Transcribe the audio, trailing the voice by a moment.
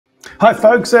Hi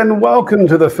folks, and welcome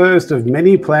to the first of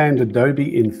many planned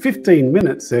Adobe in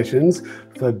 15-minute sessions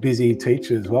for busy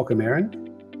teachers. Welcome,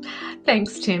 Erin.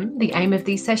 Thanks, Tim. The aim of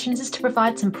these sessions is to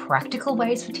provide some practical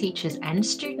ways for teachers and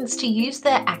students to use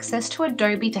their access to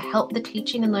Adobe to help the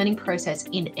teaching and learning process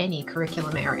in any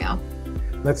curriculum area.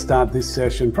 Let's start this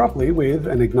session properly with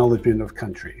an acknowledgement of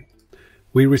country.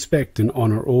 We respect and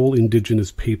honour all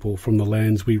Indigenous people from the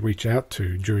lands we reach out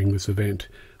to during this event.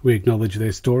 We acknowledge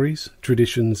their stories,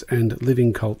 traditions and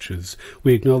living cultures.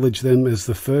 We acknowledge them as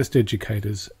the first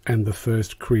educators and the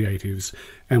first creatives,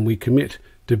 and we commit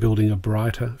to building a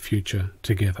brighter future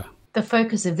together. The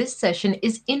focus of this session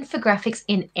is infographics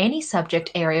in any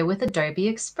subject area with Adobe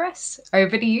Express.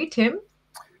 Over to you, Tim.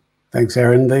 Thanks,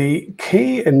 Erin. The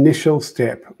key initial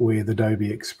step with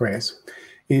Adobe Express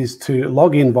is to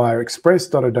log in via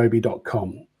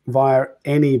express.adobe.com via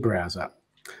any browser.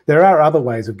 There are other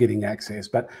ways of getting access,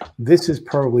 but this is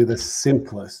probably the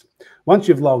simplest. Once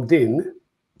you've logged in,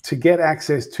 to get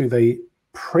access to the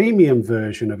premium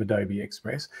version of Adobe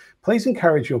Express, please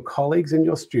encourage your colleagues and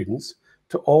your students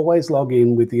to always log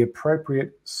in with the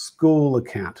appropriate school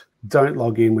account. Don't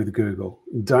log in with Google.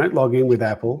 Don't log in with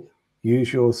Apple.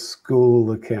 Use your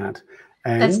school account.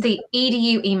 And that's the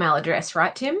EDU email address,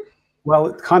 right, Tim? Well,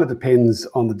 it kind of depends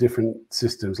on the different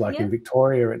systems. Like in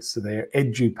Victoria, it's their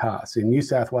EduPass. In New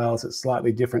South Wales, it's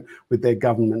slightly different with their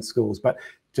government schools. But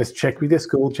just check with your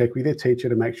school, check with your teacher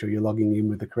to make sure you're logging in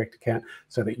with the correct account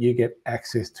so that you get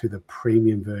access to the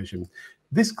premium version.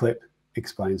 This clip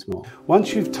explains more.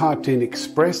 Once you've typed in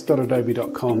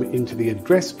express.adobe.com into the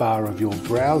address bar of your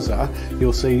browser,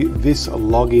 you'll see this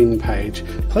login page.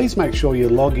 Please make sure you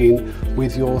log in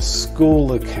with your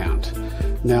school account.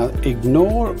 Now,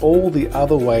 ignore all the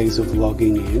other ways of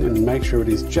logging in and make sure it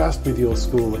is just with your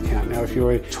school account. Now, if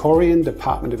you're a Victorian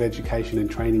Department of Education and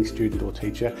Training student or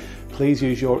teacher, please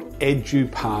use your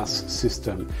EduPass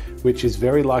system, which is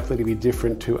very likely to be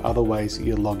different to other ways that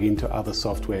you log into other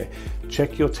software.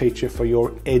 Check your teacher for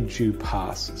your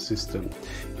EduPass system.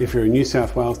 If you're a New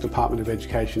South Wales Department of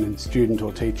Education and student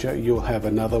or teacher, you'll have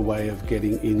another way of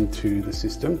getting into the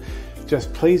system.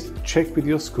 Just please check with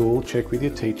your school, check with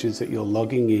your teachers that you're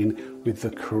logging in with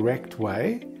the correct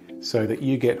way so that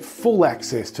you get full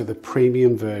access to the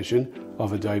premium version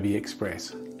of Adobe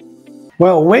Express.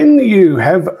 Well, when you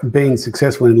have been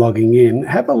successful in logging in,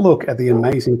 have a look at the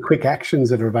amazing quick actions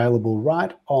that are available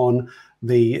right on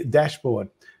the dashboard.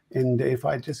 And if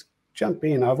I just jump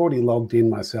in, I've already logged in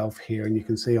myself here, and you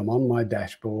can see I'm on my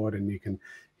dashboard, and you can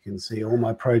see all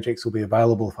my projects will be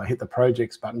available if I hit the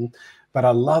projects button. But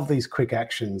I love these quick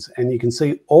actions, and you can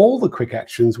see all the quick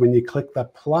actions when you click the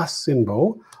plus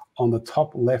symbol on the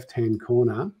top left-hand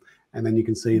corner, and then you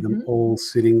can see them all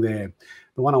sitting there.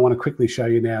 The one I want to quickly show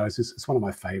you now is this. It's one of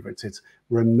my favorites. It's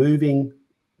removing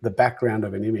the background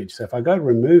of an image. So if I go to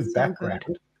remove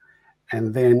background,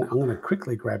 and then I'm going to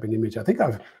quickly grab an image. I think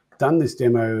I've done this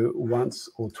demo once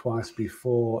or twice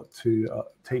before to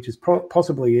teachers,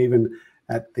 possibly even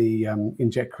at the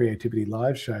Inject Creativity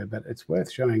live show, but it's worth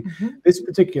showing. This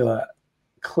particular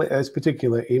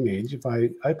image, if I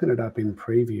open it up in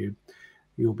preview,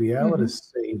 you'll be able to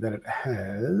see that it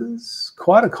has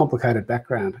quite a complicated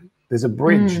background. There's a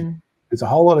bridge. There's a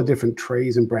whole lot of different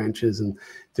trees and branches and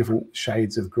different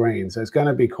shades of green. So it's going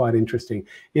to be quite interesting.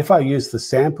 If I use the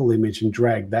sample image and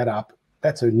drag that up,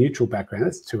 that's a neutral background.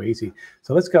 That's too easy.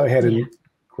 So let's go ahead and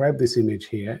grab this image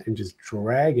here and just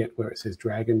drag it where it says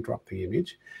drag and drop the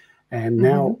image. And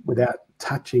now without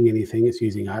touching anything, it's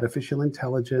using artificial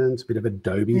intelligence, a bit of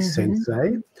Adobe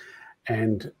Sensei,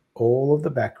 and all of the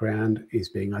background is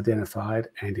being identified.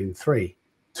 And in 3,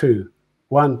 2,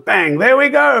 1, bang, there we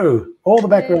go. All the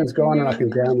background's gone, and I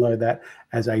can download that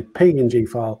as a PNG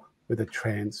file with a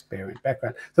transparent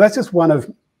background. So that's just one of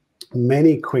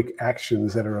many quick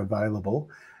actions that are available.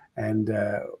 And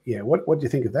yeah, what do you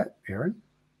think of that, Erin?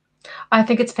 I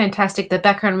think it's fantastic. The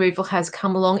background removal has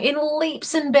come along in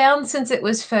leaps and bounds since it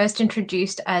was first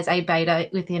introduced as a beta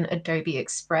within Adobe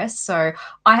Express. So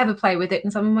I have a play with it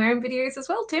in some of my own videos as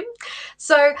well, Tim.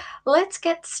 So let's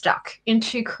get stuck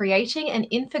into creating an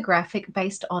infographic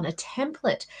based on a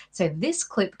template. So this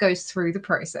clip goes through the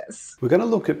process. We're going to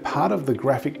look at part of the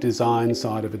graphic design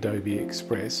side of Adobe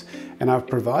Express, and I've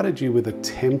provided you with a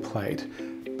template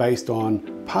based on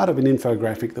part of an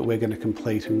infographic that we're going to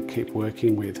complete and keep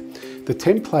working with. The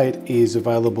template is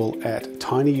available at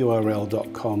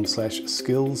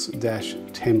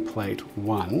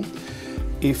tinyurl.com/skills-template1.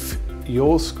 If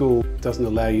your school doesn't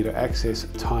allow you to access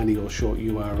tiny or short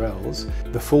URLs,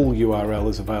 the full URL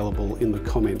is available in the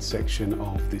comments section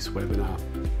of this webinar.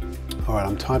 All right,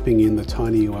 I'm typing in the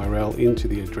tiny URL into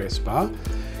the address bar,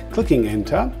 clicking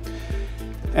enter.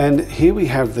 And here we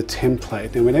have the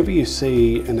template. And whenever you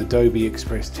see an Adobe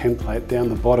Express template, down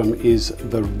the bottom is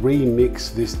the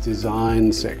remix this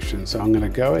design section. So I'm going to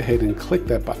go ahead and click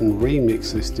that button,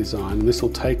 remix this design, and this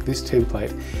will take this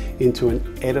template into an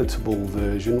editable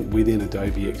version within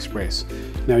Adobe Express.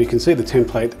 Now you can see the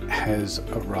template has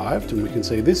arrived, and we can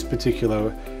see this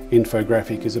particular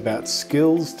infographic is about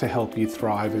skills to help you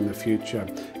thrive in the future.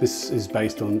 This is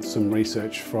based on some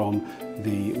research from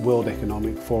the World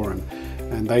Economic Forum,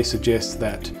 and they suggest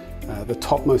that the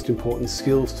top most important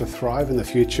skills to thrive in the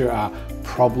future are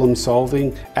problem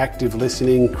solving, active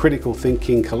listening, critical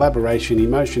thinking, collaboration,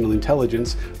 emotional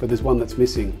intelligence, but there's one that's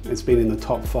missing. It's been in the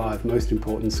top 5 most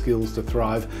important skills to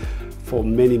thrive for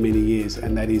many, many years,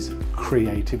 and that is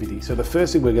creativity. So the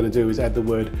first thing we're going to do is add the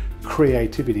word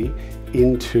creativity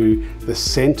into the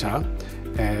center,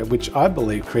 which I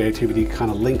believe creativity kind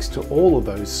of links to all of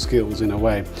those skills in a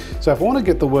way. So if I want to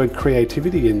get the word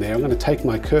creativity in there, I'm going to take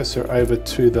my cursor over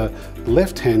to the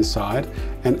left-hand side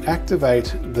and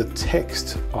activate the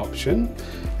text option.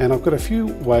 And I've got a few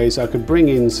ways I could bring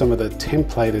in some of the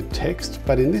templated text,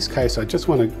 but in this case, I just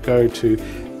want to go to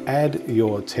add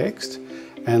your text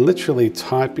and literally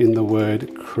type in the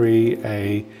word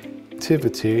creativity,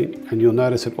 and you'll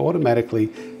notice it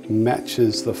automatically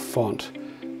matches the font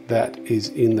that is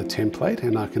in the template,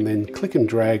 and I can then click and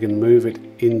drag and move it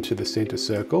into the center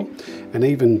circle, and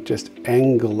even just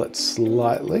angle it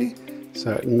slightly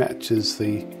so it matches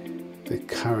the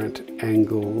current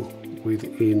angle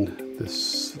within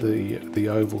this, the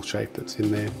oval shape that's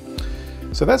in there.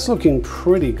 So that's looking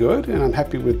pretty good, and I'm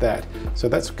happy with that. So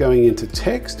that's going into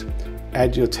text,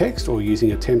 add your text, or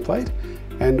using a template.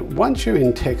 And once you're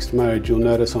in text mode, you'll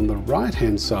notice on the right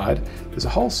hand side, there's a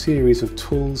whole series of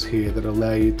tools here that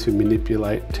allow you to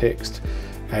manipulate text,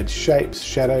 add shapes,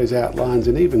 shadows, outlines,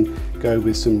 and even go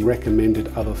with some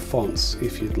recommended other fonts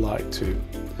if you'd like to.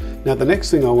 Now the next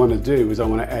thing I want to do is I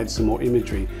want to add some more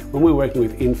imagery. When we're working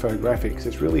with infographics,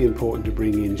 it's really important to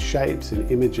bring in shapes and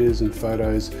images and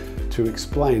photos to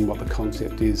explain what the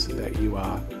concept is that you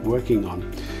are working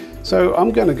on. So I'm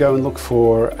going to go and look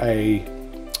for a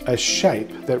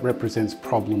shape that represents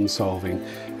problem solving.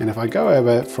 And if I go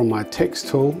over from my text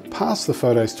tool, past the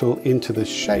photos tool into the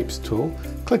shapes tool,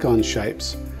 click on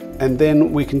shapes, and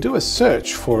then we can do a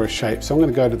search for a shape. So I'm going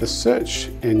to go to the search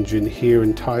engine here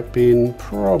and type in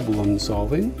problem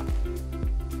solving.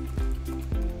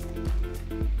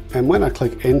 And when I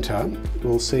click enter,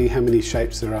 we'll see how many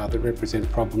shapes there are that represent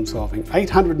problem solving.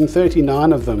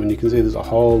 839 of them, and you can see there's a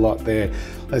whole lot there.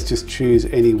 Let's just choose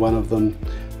any one of them.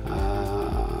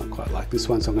 Quite like this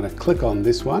one, so I'm going to click on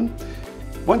this one.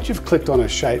 Once you've clicked on a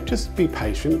shape, just be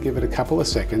patient, give it a couple of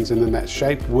seconds, and then that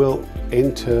shape will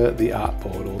enter the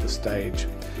artboard or the stage.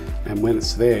 And when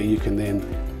it's there, you can then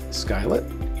scale it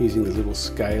using the little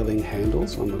scaling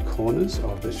handles on the corners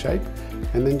of the shape,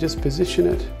 and then just position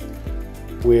it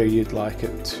where you'd like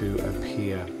it to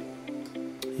appear.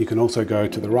 You can also go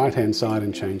to the right hand side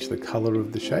and change the color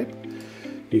of the shape.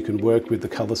 You can work with the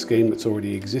color scheme that's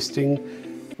already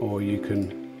existing, or you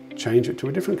can change it to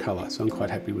a different color. So I'm quite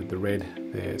happy with the red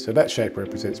there. So that shape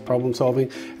represents problem solving,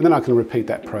 and then I can repeat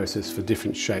that process for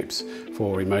different shapes,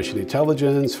 for emotional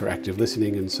intelligence, for active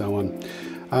listening, and so on.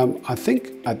 I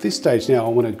think at this stage now I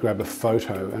want to grab a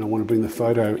photo, and I want to bring the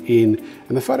photo in,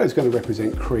 and the photo is going to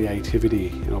represent creativity,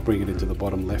 and I'll bring it into the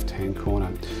bottom left hand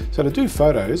corner. So to do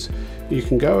photos, you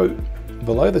can go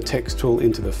below the text tool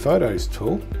into the photos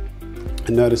tool,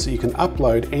 and notice that you can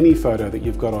upload any photo that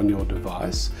you've got on your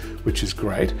device, which is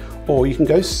great, or you can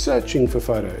go searching for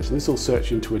photos, and this will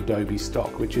search into Adobe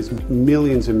stock, which is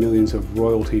millions and millions of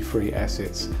royalty-free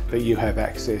assets that you have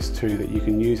access to, that you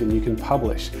can use and you can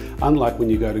publish. Unlike when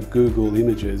you go to Google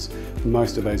Images,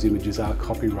 most of those images are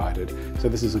copyrighted. So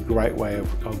this is a great way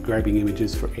of grabbing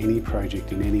images for any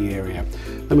project in any area.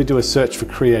 Let me do a search for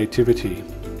creativity.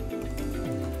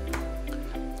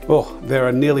 Oh, there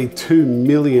are nearly 2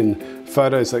 million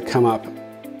photos that come up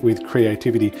with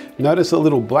creativity. Notice the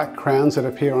little black crowns that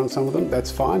appear on some of them.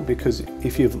 That's fine, because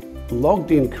if you've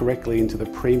logged in correctly into the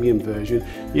premium version,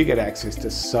 you get access to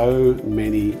so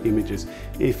many images.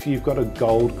 If you've got a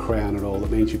gold crown at all, it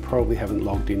means you probably haven't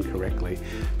logged in correctly,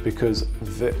 because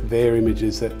they're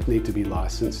images that need to be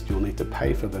licensed. You'll need to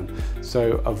pay for them.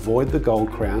 So avoid the gold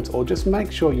crowns, or just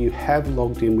make sure you have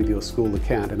logged in with your school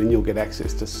account, and then you'll get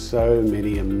access to so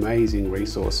many amazing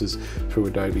resources through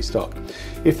Adobe stock.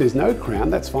 If there's no crown,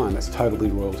 that's fine. That's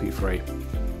totally royalty free.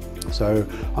 So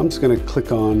I'm just going to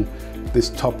click on this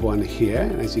top one here,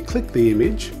 and as you click the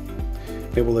image,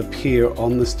 it will appear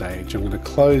on the stage. I'm going to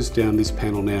close down this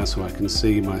panel now so I can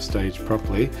see my stage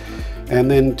properly,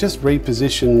 and then just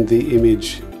reposition the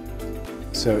image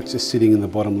So it's just sitting in the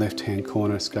bottom left-hand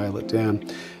corner, scale it down.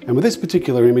 And with this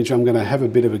particular image, I'm going to have a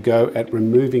bit of a go at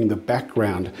removing the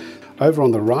background. Over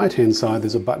on the right-hand side,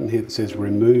 there's a button here that says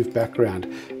Remove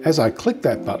Background. As I click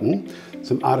that button,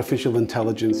 some artificial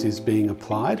intelligence is being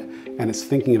applied, and it's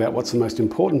thinking about what's the most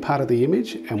important part of the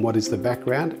image and what is the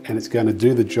background, and it's going to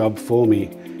do the job for me.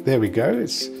 There we go.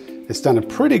 It's done a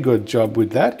pretty good job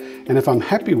with that. And if I'm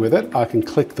happy with it, I can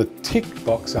click the tick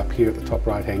box up here at the top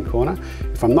right-hand corner.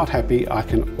 If I'm not happy, I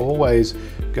can always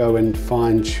go and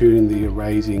fine-tune the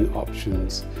erasing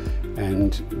options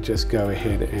and just go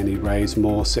ahead and erase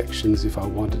more sections if I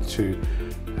wanted to.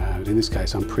 In this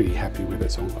case, I'm pretty happy with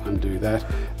it, so I'll undo that.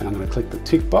 And I'm going to click the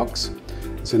tick box.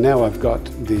 So now I've got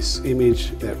this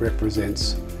image that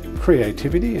represents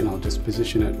creativity, and I'll just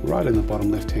position it right in the bottom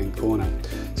left-hand corner.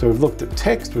 So we've looked at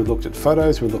text, we've looked at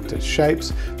photos, we've looked at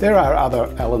shapes. There are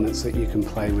other elements that you can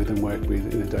play with and work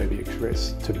with in Adobe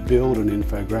Express to build an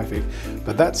infographic,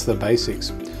 but that's the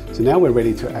basics. So now we're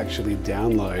ready to actually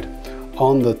download.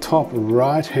 On the top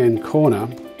right-hand corner,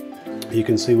 you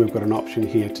can see we've got an option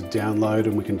here to download,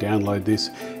 and we can download this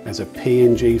as a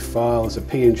PNG file, as a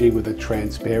PNG with a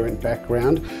transparent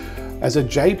background, as a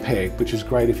JPEG, which is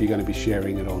great if you're going to be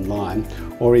sharing it online,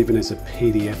 or even as a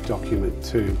PDF document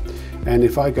too. And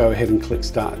if I go ahead and click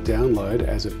Start Download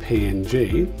as a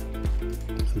PNG,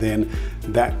 then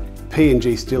that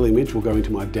PNG still image will go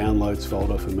into my Downloads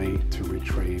folder for me to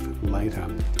retrieve later.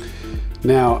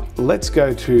 Now, let's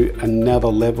go to another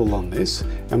level on this,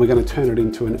 and we're going to turn it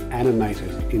into an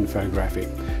animated infographic.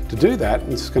 To do that,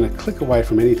 I'm just going to click away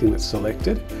from anything that's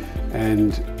selected,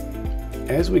 and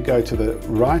as we go to the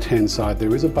right-hand side,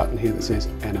 there is a button here that says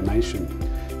Animation.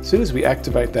 As soon as we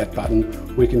activate that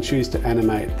button, we can choose to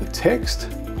animate the text,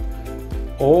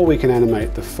 or we can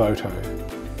animate the photo.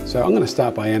 So I'm going to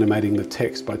start by animating the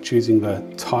text by choosing the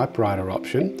typewriter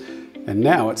option, and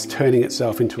now it's turning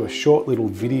itself into a short little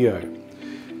video.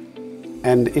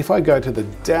 And if I go to the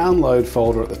download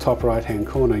folder at the top right-hand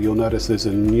corner, you'll notice there's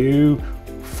a new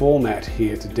format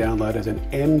here to download as an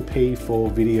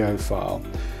MP4 video file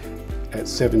at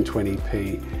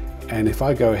 720p. And if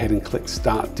I go ahead and click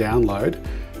Start Download,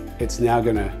 it's now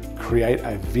going to create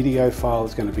a video file.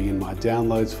 It's going to be in my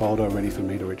Downloads folder, ready for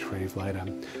me to retrieve later.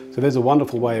 So there's a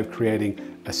wonderful way of creating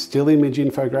a still image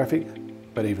infographic,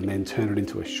 but even then turn it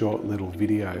into a short little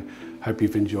video. Hope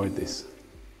you've enjoyed this.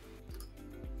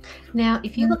 Now,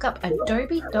 if you look up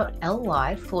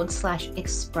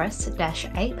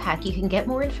adobe.ly/express-APAC, you can get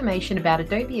more information about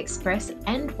Adobe Express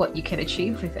and what you can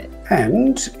achieve with it.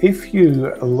 And if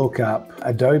you look up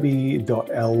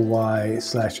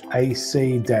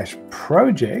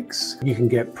adobe.ly/AC-projects, you can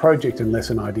get project and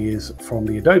lesson ideas from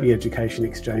the Adobe Education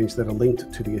Exchange that are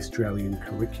linked to the Australian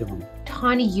curriculum.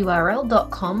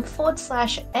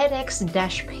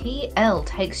 tinyurl.com/edx-pl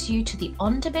takes you to the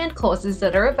on-demand courses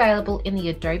that are available in the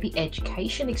Adobe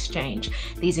Education Exchange.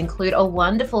 These include a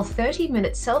wonderful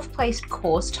 30-minute self-paced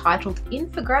course titled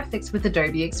Infographics with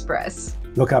Adobe Express.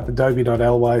 Look up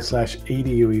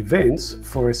adobe.ly/edu events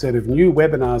for a set of new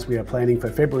webinars we are planning for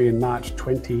February and March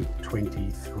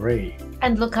 2023.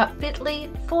 And look up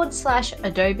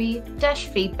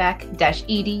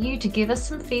bit.ly/adobe-feedback-edu to give us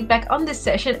some feedback on this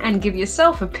session and give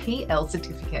yourself a PL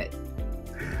certificate.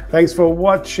 Thanks for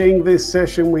watching this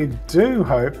session. We do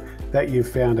hope that you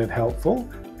found it helpful,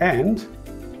 and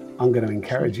I'm going to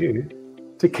encourage you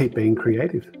to keep being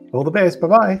creative. All the best.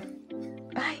 Bye-bye.